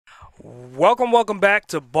Welcome back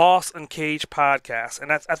to Boss and Cage podcast.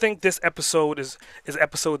 And I think this episode is an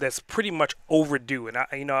episode that's pretty much overdue. And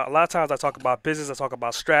a lot of times I talk about business, I talk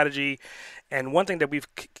about strategy, and one thing that we've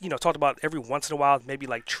talked about every once in a while is maybe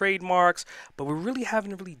like trademarks, but we really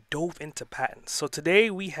haven't really dove into patents. So today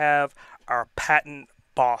we have our patent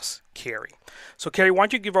boss, Keri. So Keri, why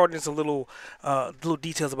don't you give our audience a little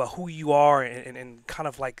details about who you are and kind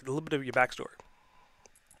of like a little bit of your backstory.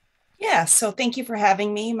 Yeah, so thank you for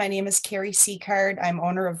having me. My name is Keri Sicard. I'm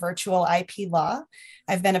owner of Virtual IP Law.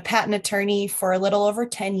 I've been a patent attorney for a little over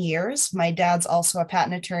 10 years. My dad's also a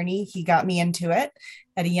patent attorney. He got me into it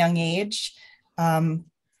at a young age. Um,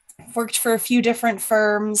 Worked for a few different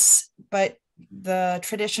firms, but the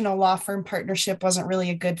traditional law firm partnership wasn't really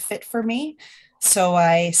a good fit for me. So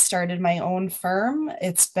I started my own firm.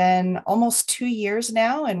 It's been almost 2 years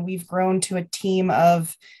now, and we've grown to a team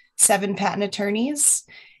of 7 patent attorneys,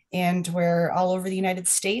 and we're all over the United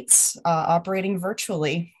States operating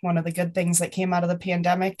virtually. One of the good things that came out of the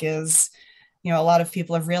pandemic is, a lot of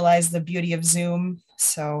people have realized the beauty of Zoom.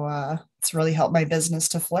 So it's really helped my business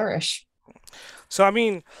to flourish. So I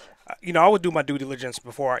would do my due diligence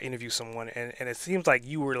before I interview someone, and it seems like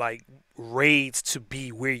you were like raised to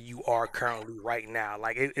be where you are currently right now.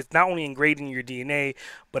 Like it's not only ingrained in your DNA,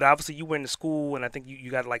 but obviously you went to school, and I think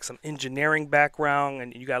you got like some engineering background,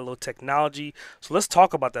 and you got a little technology. So let's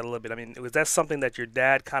talk about that a little bit. I mean, was that something that your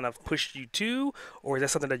dad kind of pushed you to, or is that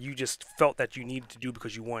something that you just felt that you needed to do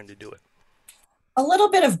because you wanted to do it? A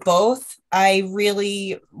little bit of both. I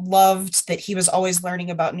really loved that he was always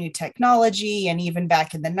learning about new technology. And even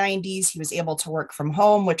back in the 90s, he was able to work from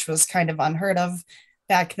home, which was kind of unheard of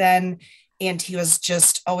back then. And he was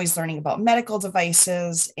just always learning about medical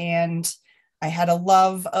devices. And I had a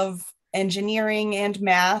love of engineering and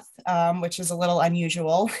math, which is a little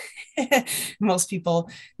unusual. Most people,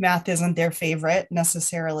 math isn't their favorite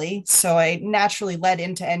necessarily. So I naturally led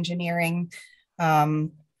into engineering.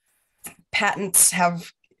 Um, Patents have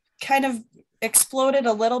kind of exploded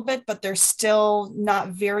a little bit, but they're still not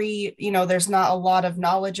very, there's not a lot of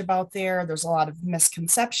knowledge about there. There's a lot of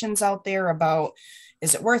misconceptions out there about,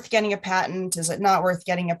 is it worth getting a patent? Is it not worth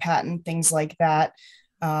getting a patent? Things like that.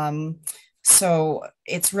 Um, so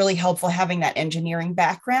it's really helpful having that engineering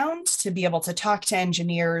background to be able to talk to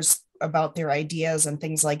engineers about their ideas and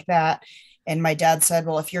things like that. And my dad said,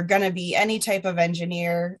 well, if you're going to be any type of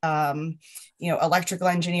engineer, electrical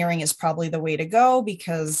engineering is probably the way to go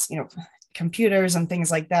because, computers and things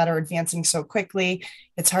like that are advancing so quickly.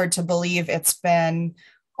 It's hard to believe it's been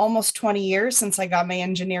almost 20 years since I got my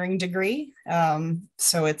engineering degree.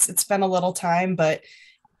 So it's been a little time, but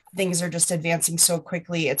things are just advancing so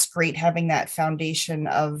quickly. It's great having that foundation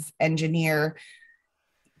of engineer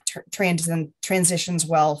transitions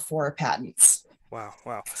well for patents. Wow,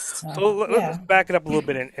 wow. So So let's yeah. back it up a little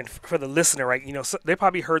bit, and for the listener, right? So they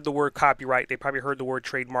probably heard the word copyright, they probably heard the word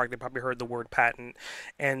trademark, they probably heard the word patent,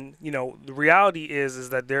 and the reality is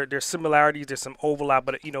that there's similarities, there's some overlap,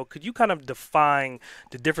 but could you kind of define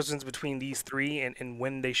the differences between these three and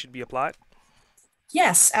when they should be applied?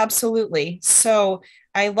 Yes, absolutely. So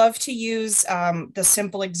I love to use the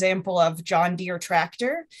simple example of John Deere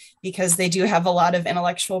tractor because they do have a lot of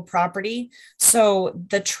intellectual property. So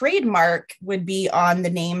the trademark would be on the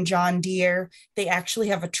name John Deere. They actually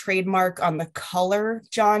have a trademark on the color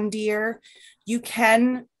John Deere. You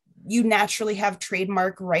can, you naturally have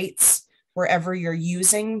trademark rights wherever you're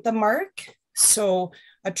using the mark. So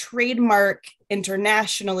a trademark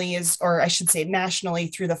internationally is, or I should say nationally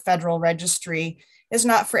through the Federal Registry, is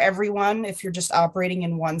not for everyone. If you're just operating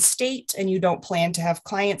in one state and you don't plan to have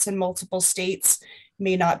clients in multiple states,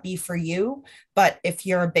 may not be for you. But if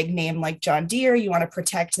you're a big name like John Deere, you want to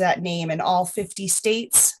protect that name in all 50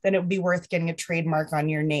 states, then it would be worth getting a trademark on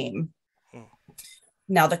your name. Hmm.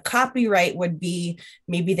 Now, the copyright would be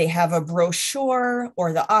maybe they have a brochure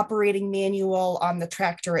or the operating manual on the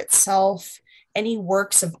tractor itself. Any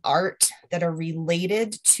works of art that are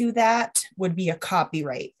related to that would be a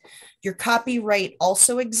copyright. Your copyright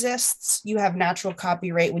also exists. You have natural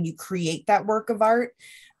copyright when you create that work of art.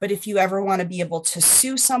 But if you ever want to be able to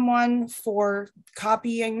sue someone for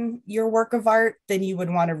copying your work of art, then you would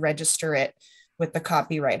want to register it with the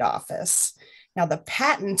Copyright Office. Now, the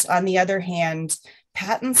patent, on the other hand,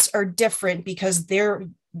 patents are different because there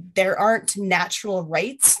aren't natural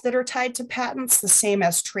rights that are tied to patents, the same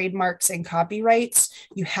as trademarks and copyrights.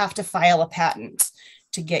 You have to file a patent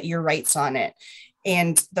to get your rights on it.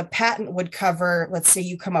 And the patent would cover, let's say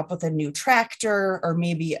you come up with a new tractor or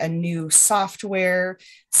maybe a new software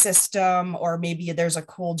system, or maybe there's a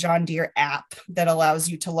cool John Deere app that allows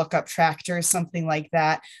you to look up tractors, something like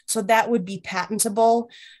that. So that would be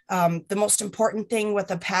patentable. The most important thing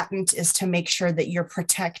with a patent is to make sure that you're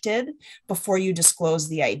protected before you disclose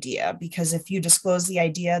the idea, because if you disclose the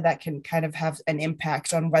idea, that can kind of have an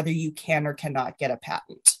impact on whether you can or cannot get a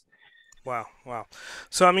patent. Wow, wow.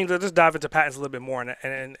 So, I mean, let's dive into patents a little bit more.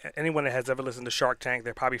 And anyone that has ever listened to Shark Tank,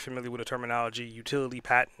 they're probably familiar with the terminology utility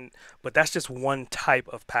patent, but that's just one type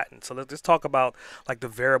of patent. So, let's talk about like the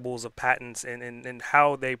variables of patents and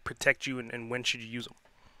how they protect you and when should you use them.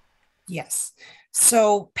 Yes.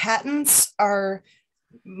 So patents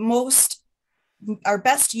most are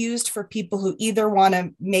best used for people who either want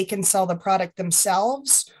to make and sell the product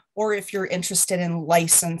themselves, or if you're interested in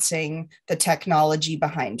licensing the technology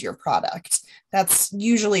behind your product. That's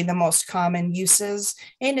usually the most common uses,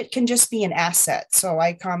 and it can just be an asset. So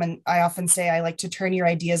I often say I like to turn your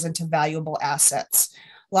ideas into valuable assets.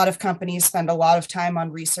 A lot of companies spend a lot of time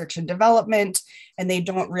on research and development, and they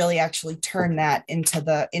don't really actually turn that into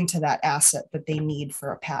that asset that they need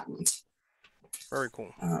for a patent. Very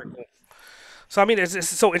cool. Very Um, cool. So I mean, it's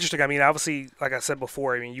so interesting. I mean, obviously, like I said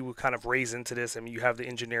before, I mean, you were kind of raised into this. I mean, you have the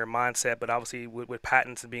engineer mindset, but obviously, with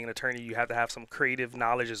patents and being an attorney, you have to have some creative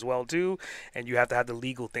knowledge as well too, and you have to have the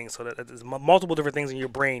legal things. So that there's multiple different things in your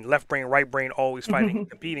brain, left brain, right brain, always fighting, and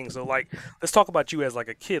competing. So like, let's talk about you as like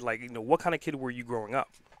a kid. Like, what kind of kid were you growing up?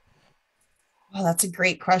 well, that's a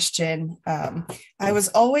great question. I was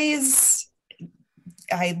always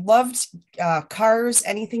I loved cars,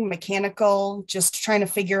 anything mechanical, just trying to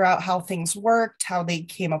figure out how things worked, how they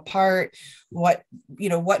came apart, what,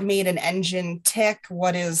 what made an engine tick,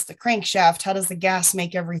 what is the crankshaft, how does the gas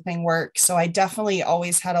make everything work. So I definitely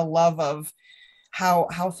always had a love of how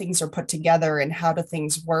things are put together and how do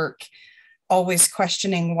things work, always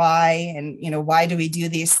questioning why, and why do we do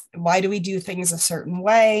things a certain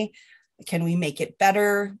way, can we make it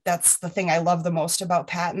better. That's the thing I love the most about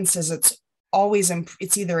patents, is it's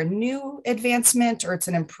either a new advancement or it's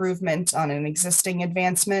an improvement on an existing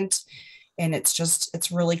advancement, and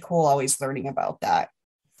it's really cool always learning about that.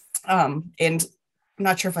 And I'm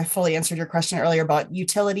not sure if I fully answered your question earlier about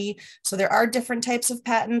utility. So there are different types of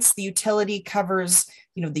patents. The utility covers,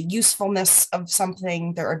 the usefulness of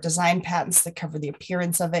something. There are design patents that cover the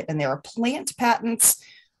appearance of it, and there are plant patents,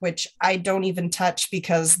 which I don't even touch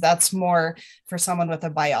because that's more for someone with a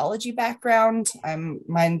biology background.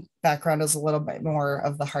 My background is a little bit more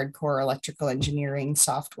of the hardcore electrical engineering,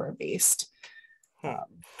 software based. Hmm.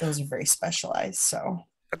 Those are very specialized. So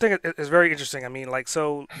I think it's very interesting. I mean, like,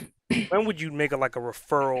 so when would you make like a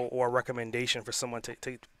referral or a recommendation for someone to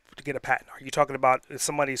get a patent? Are you talking about if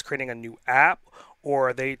somebody's creating a new app, or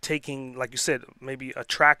are they taking, like you said, maybe a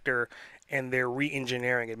tractor and they're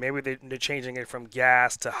re-engineering it? Maybe they're changing it from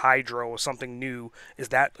gas to hydro or something new. Is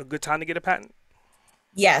that a good time to get a patent?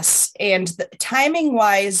 yes, and timing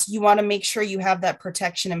wise, you want to make sure you have that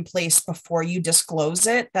protection in place before you disclose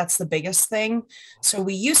it. That's the biggest thing. So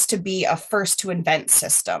we used to be a first to invent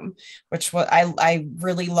system, which I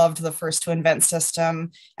really loved the first to invent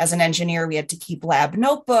system. As an engineer, we had to keep lab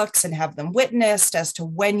notebooks and have them witnessed as to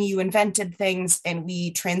when you invented things. And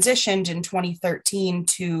we transitioned in 2013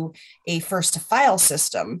 to a first to file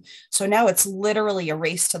system. So now it's literally a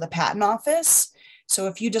race to the patent office. So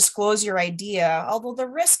if you disclose your idea, although the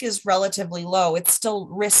risk is relatively low, it's still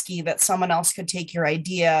risky that someone else could take your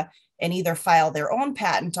idea and either file their own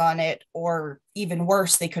patent on it, or even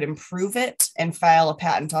worse, they could improve it and file a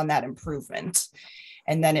patent on that improvement.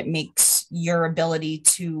 And then it makes your ability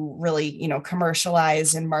to really,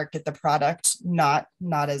 commercialize and market the product not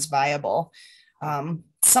as viable.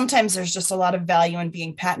 Sometimes there's just a lot of value in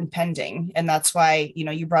being patent pending. And that's why,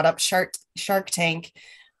 you brought up Shark Tank.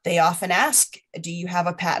 They often ask, do you have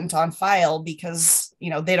a patent on file? Because,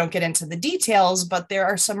 they don't get into the details, but there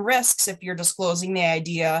are some risks if you're disclosing the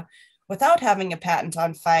idea without having a patent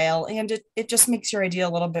on file. And it just makes your idea a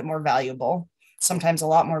little bit more valuable, sometimes a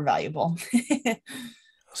lot more valuable.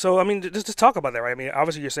 So, I mean, just talk about that, right? I mean,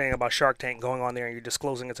 obviously, you're saying about Shark Tank going on there and you're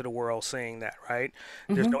disclosing it to the world, saying that, right?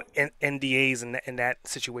 There's no Mhm. NDAs in that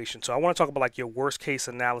situation. So, I want to talk about like your worst case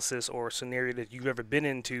analysis or scenario that you've ever been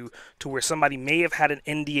into, to where somebody may have had an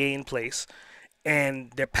NDA in place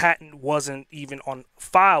and their patent wasn't even on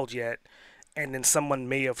filed yet, and then someone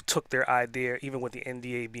may have took their idea even with the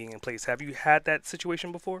NDA being in place. Have you had that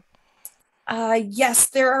situation before? Yes,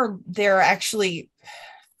 there are actually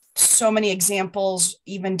so many examples,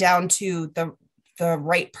 even down to the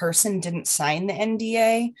right person didn't sign the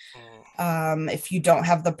NDA. Mm, If you don't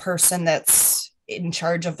have the person that's in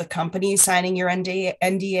charge of the company signing your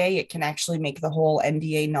NDA, it can actually make the whole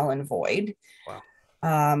NDA null and void.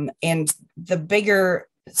 Wow. And the bigger,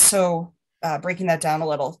 so breaking that down a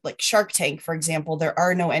little, like Shark Tank, for example, there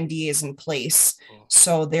are no NDAs in place.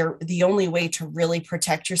 So they're the only way to really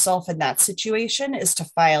protect yourself in that situation is to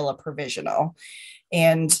file a provisional.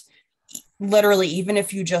 And literally, even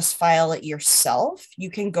if you just file it yourself, you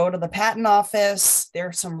can go to the patent office. There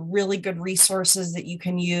are some really good resources that you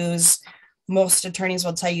can use. Most attorneys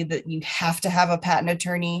will tell you that you have to have a patent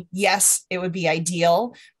attorney. Yes, it would be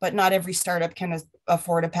ideal, but not every startup can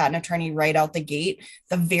afford a patent attorney right out the gate.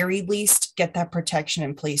 The very least, get that protection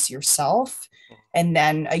in place yourself. And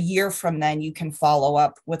then a year from then, you can follow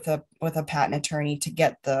up with a patent attorney to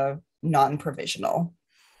get the non-provisional.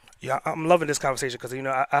 Yeah, I'm loving this conversation because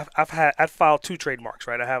I've filed two trademarks,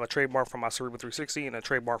 right? I have a trademark for my Cerebral 360 and a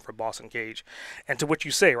trademark for Boston Cage. And to what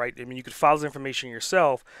you say, right? I mean, you could file this information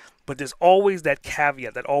yourself, but there's always that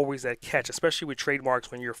caveat, always that catch, especially with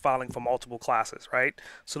trademarks when you're filing for multiple classes, right?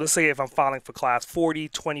 So let's say if I'm filing for class 40,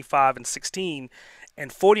 25, and 16,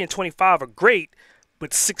 and 40 and 25 are great,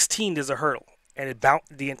 but 16 is a hurdle. And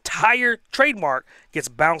the entire trademark gets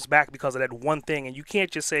bounced back because of that one thing. And you can't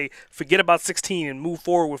just say, forget about 16 and move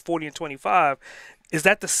forward with 40 and 25. Is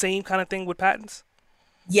that the same kind of thing with patents?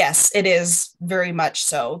 Yes, it is very much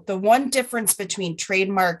so. The one difference between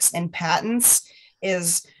trademarks and patents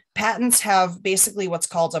is patents have basically what's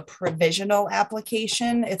called a provisional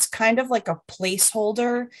application. It's kind of like a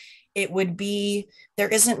placeholder. It would be, there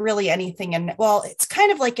isn't really anything in, well, it's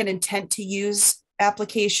kind of like an intent to use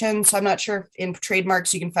application. So I'm not sure if in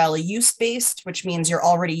trademarks you can file a use-based, which means you're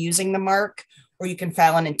already using the mark, or you can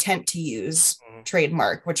file an intent to use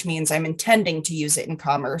trademark, which means I'm intending to use it in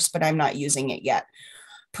commerce, but I'm not using it yet.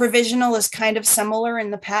 Provisional is kind of similar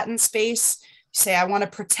in the patent space. You say, I want to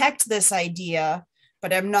protect this idea,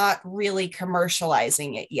 but I'm not really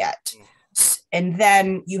commercializing it yet. And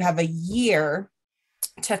then you have a year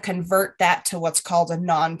to convert that to what's called a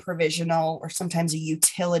non-provisional or sometimes a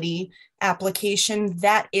utility application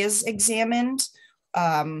that is examined.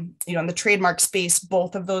 In the trademark space,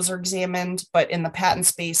 both of those are examined, but in the patent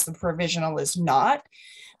space, the provisional is not.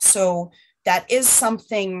 So that is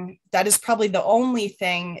something that is probably the only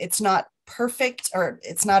thing. It's not perfect or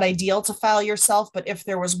it's not ideal to file yourself, but if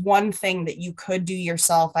there was one thing that you could do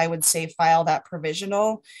yourself, I would say file that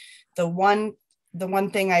provisional. The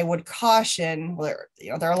one thing I would caution, there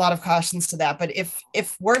are a lot of cautions to that, but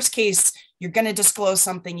if worst case, you're going to disclose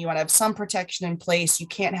something, you want to have some protection in place, you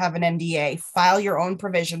can't have an NDA, file your own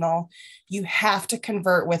provisional. You have to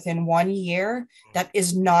convert within 1 year. That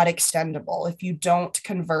is not extendable. If you don't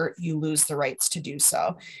convert, you lose the rights to do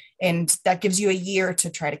so. And that gives you a year to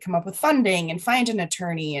try to come up with funding and find an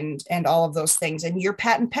attorney and all of those things. And you're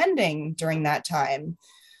patent pending during that time.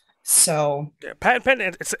 So yeah, patent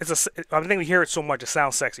pending. I think we hear it so much. It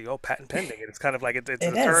sounds sexy. Oh, patent pending. It's kind of like it's a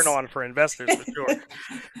turn on for investors for sure.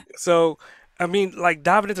 So, I mean, like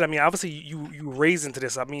diving into that, I mean, obviously you raised into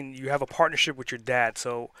this. I mean, you have a partnership with your dad.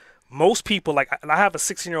 So most people, like I have a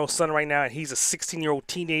 16-year-old son right now, and he's a 16-year-old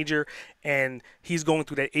teenager, and he's going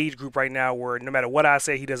through that age group right now where no matter what I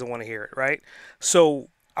say, he doesn't want to hear it, right? So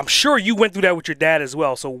I'm sure you went through that with your dad as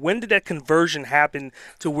well. So when did that conversion happen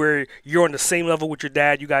to where you're on the same level with your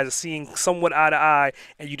dad, you guys are seeing somewhat eye to eye,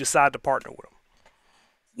 and you decide to partner with him?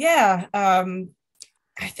 Yeah,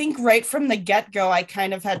 I think right from the get-go, I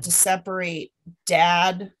kind of had to separate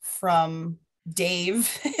dad from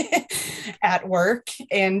Dave at work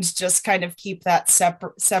and just kind of keep that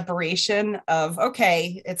separation of,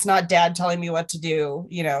 okay, it's not dad telling me what to do,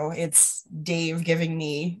 it's Dave giving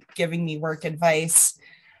me work advice.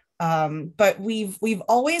 But we've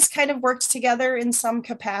always kind of worked together in some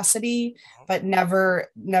capacity, but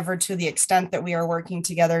never to the extent that we are working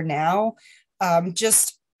together now.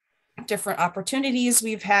 Just different opportunities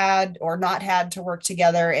we've had or not had to work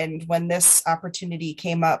together. And when this opportunity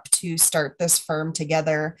came up to start this firm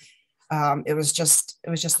together, it was just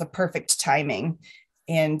the perfect timing.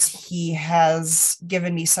 And he has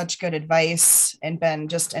given me such good advice and been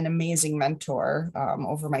just an amazing mentor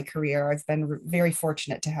over my career. I've been very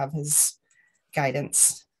fortunate to have his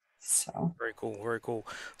guidance. So very cool, very cool.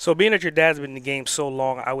 So being that your dad's been in the game so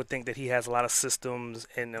long, I would think that he has a lot of systems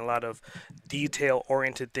and a lot of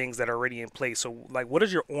detail-oriented things that are already in place. So, like, what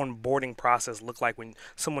does your onboarding process look like when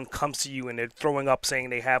someone comes to you and they're throwing up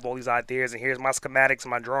saying they have all these ideas and here's my schematics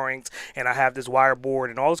and my drawings and I have this wire board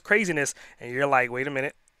and all this craziness, and you're like, wait a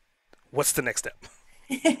minute, what's the next step?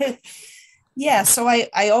 Yeah, so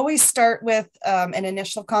I always start with an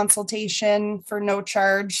initial consultation for no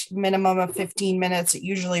charge, minimum of 15 minutes. It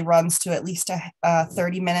usually runs to at least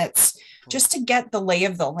 30 minutes just to get the lay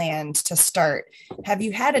of the land to start. Have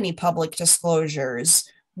you had any public disclosures?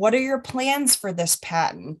 What are your plans for this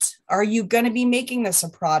patent? Are you going to be making this a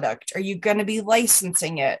product? Are you going to be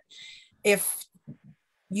licensing it? If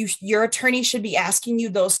your attorney should be asking you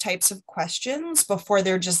those types of questions before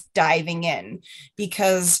they're just diving in,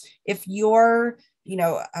 because if you're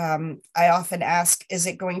I often ask, is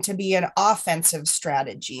it going to be an offensive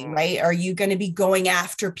strategy, right? Are you going to be going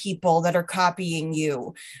after people that are copying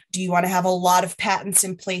you? Do you want to have a lot of patents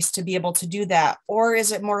in place to be able to do that? Or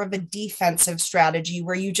is it more of a defensive strategy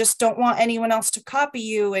where you just don't want anyone else to copy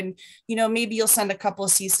you? And, maybe you'll send a couple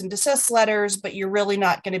of cease and desist letters, but you're really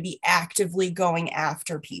not going to be actively going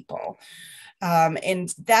after people.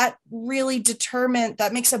 And that really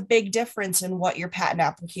that makes a big difference in what your patent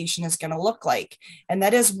application is going to look like. And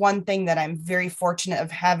that is one thing that I'm very fortunate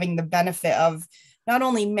of having the benefit of, not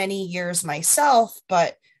only many years myself,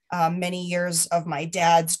 but many years of my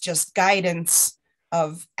dad's just guidance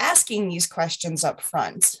of asking these questions up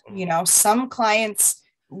front. Some clients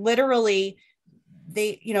literally,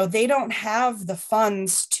 they don't have the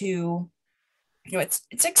funds to,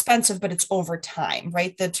 it's expensive, but it's over time,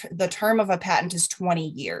 right? The term of a patent is 20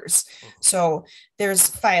 years. So there's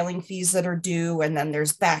filing fees that are due, and then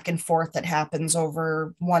there's back and forth that happens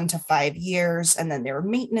over 1 to 5 years. And then there are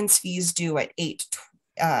maintenance fees due at 8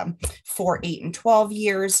 and 12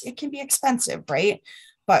 years. It can be expensive, right?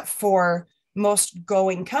 But for most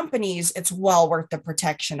going companies, it's well worth the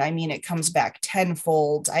protection. I mean, it comes back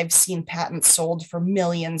tenfold. I've seen patents sold for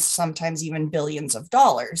millions, sometimes even billions of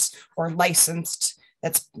dollars, or licensed.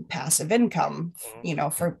 That's passive income,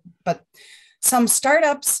 but some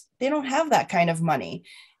startups, they don't have that kind of money.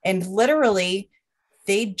 And literally,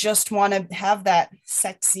 they just want to have that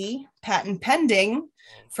sexy patent pending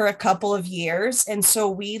for a couple of years. And so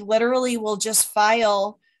we literally will just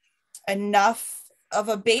file enough of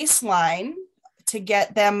a baseline to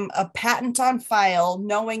get them a patent on file,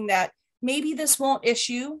 knowing that maybe this won't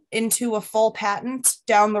issue into a full patent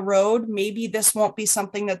down the road. Maybe this won't be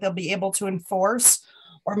something that they'll be able to enforce,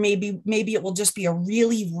 or maybe it will just be a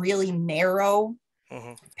really, really narrow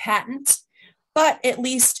patent. But at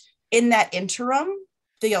least in that interim,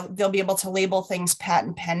 they'll be able to label things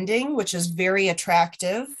patent pending, which is very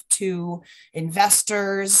attractive to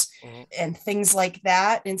investors and things like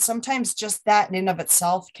that. And sometimes just that in and of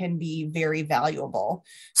itself can be very valuable.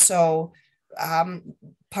 So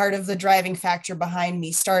part of the driving factor behind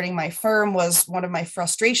me starting my firm was one of my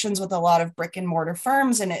frustrations with a lot of brick and mortar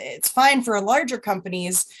firms. And it's fine for larger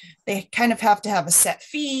companies. They kind of have to have a set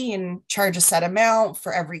fee and charge a set amount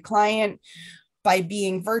for every client. By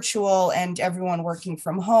being virtual and everyone working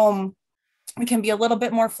from home, we can be a little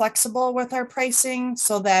bit more flexible with our pricing,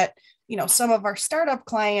 so that, some of our startup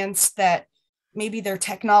clients that maybe their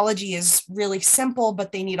technology is really simple,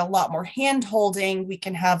 but they need a lot more hand holding, we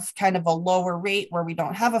can have kind of a lower rate where we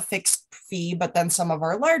don't have a fixed fee. But then some of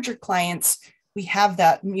our larger clients, we have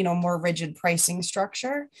that, more rigid pricing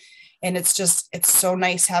structure. And it's so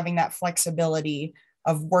nice having that flexibility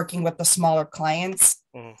of working with the smaller clients,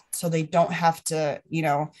 so they don't have to,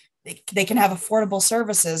 they can have affordable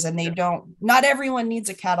services, and not everyone needs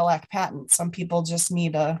a Cadillac patent. Some people just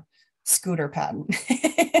need a scooter patent,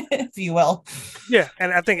 if you will. Yeah,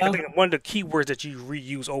 and I think one of the key words that you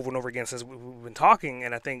reuse over and over again since we've been talking,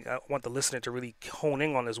 and I think I want the listener to really hone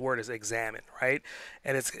in on this word, is examine, right?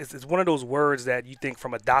 And it's one of those words that you think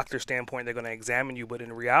from a doctor standpoint they're going to examine you, but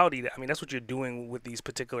in reality, I mean, that's what you're doing with these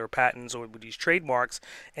particular patents or with these trademarks,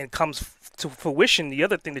 and comes to fruition. The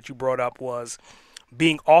other thing that you brought up was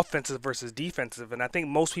being offensive versus defensive. And I think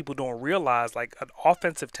most people don't realize, like, an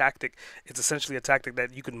offensive tactic is essentially a tactic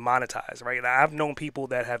that you can monetize, right? And I've known people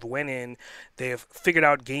that have went in, they have figured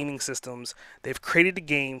out gaming systems, they've created the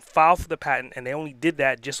game, filed for the patent, and they only did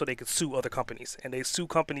that just so they could sue other companies. And they sue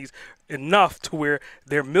companies enough to where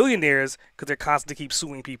they're millionaires because they're constantly keep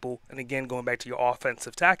suing people. And again, going back to your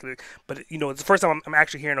offensive tactic. But, it's the first time I'm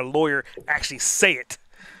actually hearing a lawyer actually say it.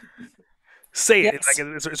 Yes.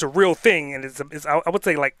 It's a real thing, and it's I would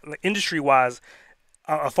say, like, industry wise,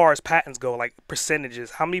 as far as patents go, like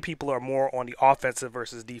percentages, how many people are more on the offensive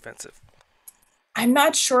versus defensive? I'm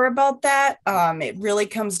not sure about that. It really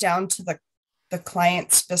comes down to the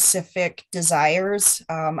client specific desires.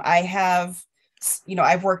 I've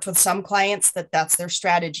worked with some clients that's their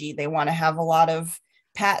strategy. They want to have a lot of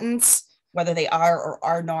patents, whether they are or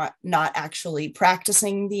are not actually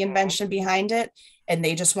practicing the invention behind it, and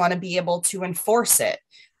they just want to be able to enforce it.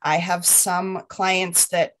 I have some clients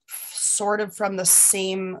that sort of from the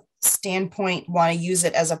same standpoint want to use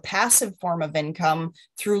it as a passive form of income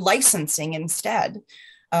through licensing instead.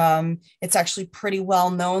 It's actually pretty well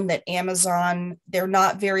known that Amazon, they're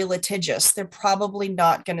not very litigious. They're probably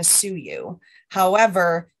not going to sue you.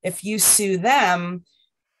 However, if you sue them,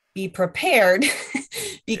 be prepared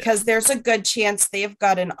because there's a good chance they've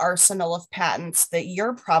got an arsenal of patents that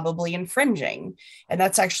you're probably infringing. And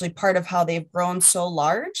that's actually part of how they've grown so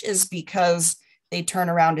large, is because they turn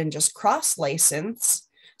around and just cross license.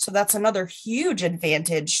 So that's another huge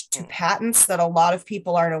advantage to patents that a lot of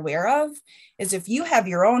people aren't aware of, is if you have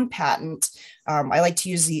your own patent. I like to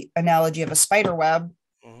use the analogy of a spider web.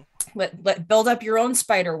 Build up your own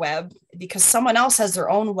spider web, because someone else has their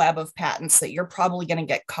own web of patents that you're probably going to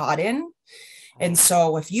get caught in. And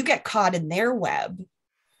so if you get caught in their web,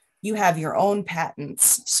 you have your own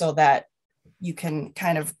patents so that you can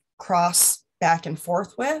kind of cross back and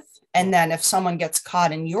forth with. And then if someone gets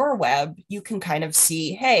caught in your web, you can kind of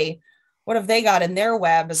see, hey, what have they got in their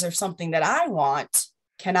web? Is there something that I want?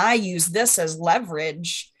 Can I use this as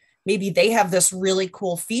leverage? Maybe they have this really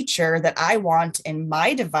cool feature that I want in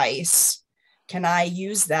my device. Can I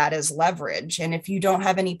use that as leverage? And if you don't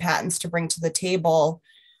have any patents to bring to the table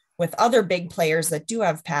with other big players that do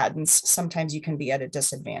have patents, sometimes you can be at a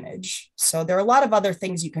disadvantage. So there are a lot of other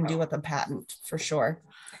things you can do with a patent, for sure.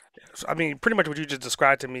 I mean, pretty much what you just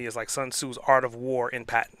described to me is like Sun Tzu's art of war in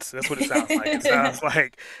patents. That's what it sounds like. It sounds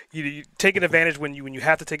like you taking advantage when you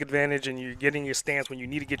have to take advantage, and you're getting your stance when you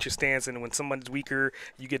need to get your stance, and when someone's weaker,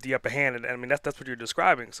 you get the upper hand. And I mean, that's what you're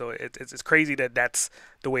describing. So it's crazy that that's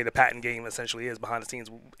the way the patent game essentially is behind the scenes,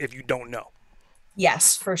 if you don't know.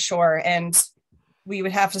 Yes, for sure. And we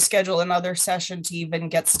would have to schedule another session to even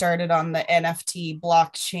get started on the NFT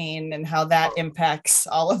blockchain and how that impacts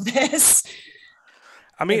all of this.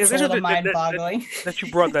 I mean, It's it's a little interesting mind-boggling. that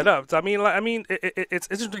you brought that up. So, it's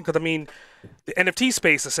interesting because I mean, the NFT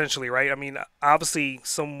space essentially, right? I mean, obviously,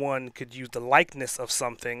 someone could use the likeness of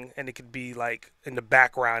something, and it could be like in the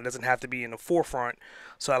background. It doesn't have to be in the forefront.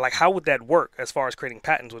 So, like, how would that work as far as creating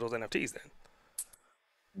patents with those NFTs? Then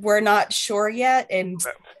We're not sure yet, and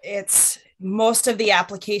it's most of the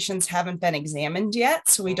applications haven't been examined yet,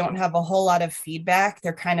 so we don't have a whole lot of feedback.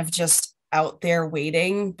 They're kind of just out there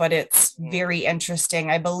waiting, but it's very interesting.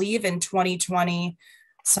 I believe in 2020,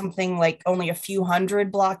 something like only a few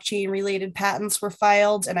hundred blockchain related patents were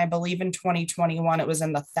filed. And I believe in 2021, it was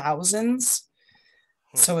in the thousands.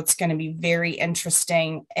 So it's going to be very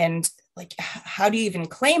interesting. And like, how do you even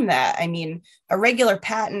claim that? I mean, a regular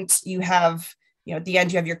patent, you have, at the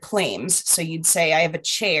end, you have your claims. So you'd say, I have a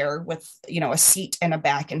chair with, a seat and a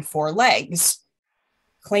back and four legs.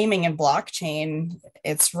 Claiming in blockchain,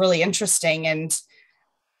 it's really interesting, and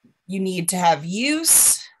you need to have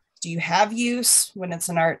use. Do you have use when it's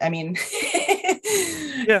an art? I mean,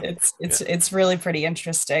 it's really pretty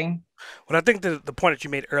interesting. well, I think the point that you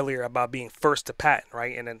made earlier about being first to patent,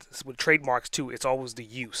 right? And then with trademarks too, it's always the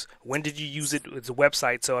use. When did you use it? It's a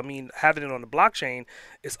website. So I mean, having it on the blockchain,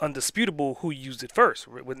 it's undisputable who used it first.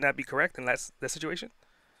 Wouldn't that be correct in that situation?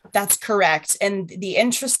 That's correct. And the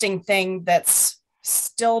interesting thing that's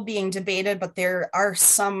still being debated, but there are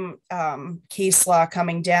some case law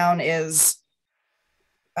coming down, is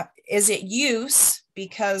it use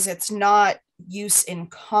because it's not use in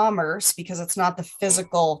commerce, because it's not the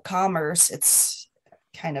physical commerce, it's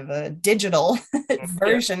kind of a digital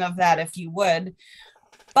version of that, if you would.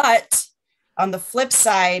 But on the flip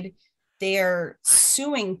side, they're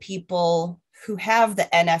suing people who have the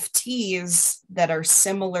NFTs that are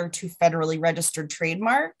similar to federally registered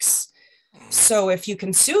trademarks. So if you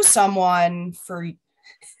can sue someone for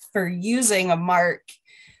using a mark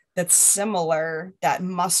that's similar, that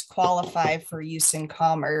must qualify for use in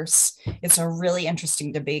commerce. It's a really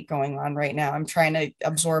interesting debate going on right now. I'm trying to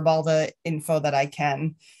absorb all the info that I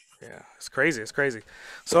can. Yeah, it's crazy. It's crazy.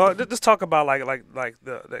 So let's talk about like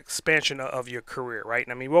the expansion of your career, right?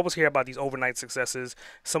 And I mean, we always hear about these overnight successes.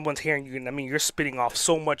 Someone's hearing you, and I mean, you're spitting off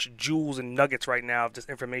so much jewels and nuggets right now of just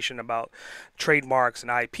information about trademarks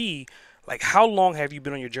and IP. Like, how long have you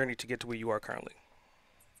been on your journey to get to where you are currently?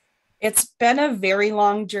 It's been a very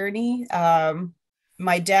long journey.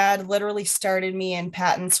 My dad literally started me in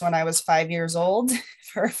patents when I was 5 years old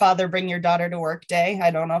for Father Bring Your Daughter to Work Day. I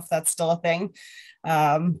don't know if that's still a thing,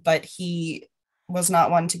 but he was not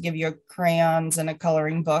one to give you crayons and a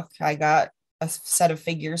coloring book. I got a set of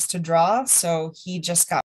figures to draw, so he just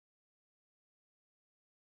got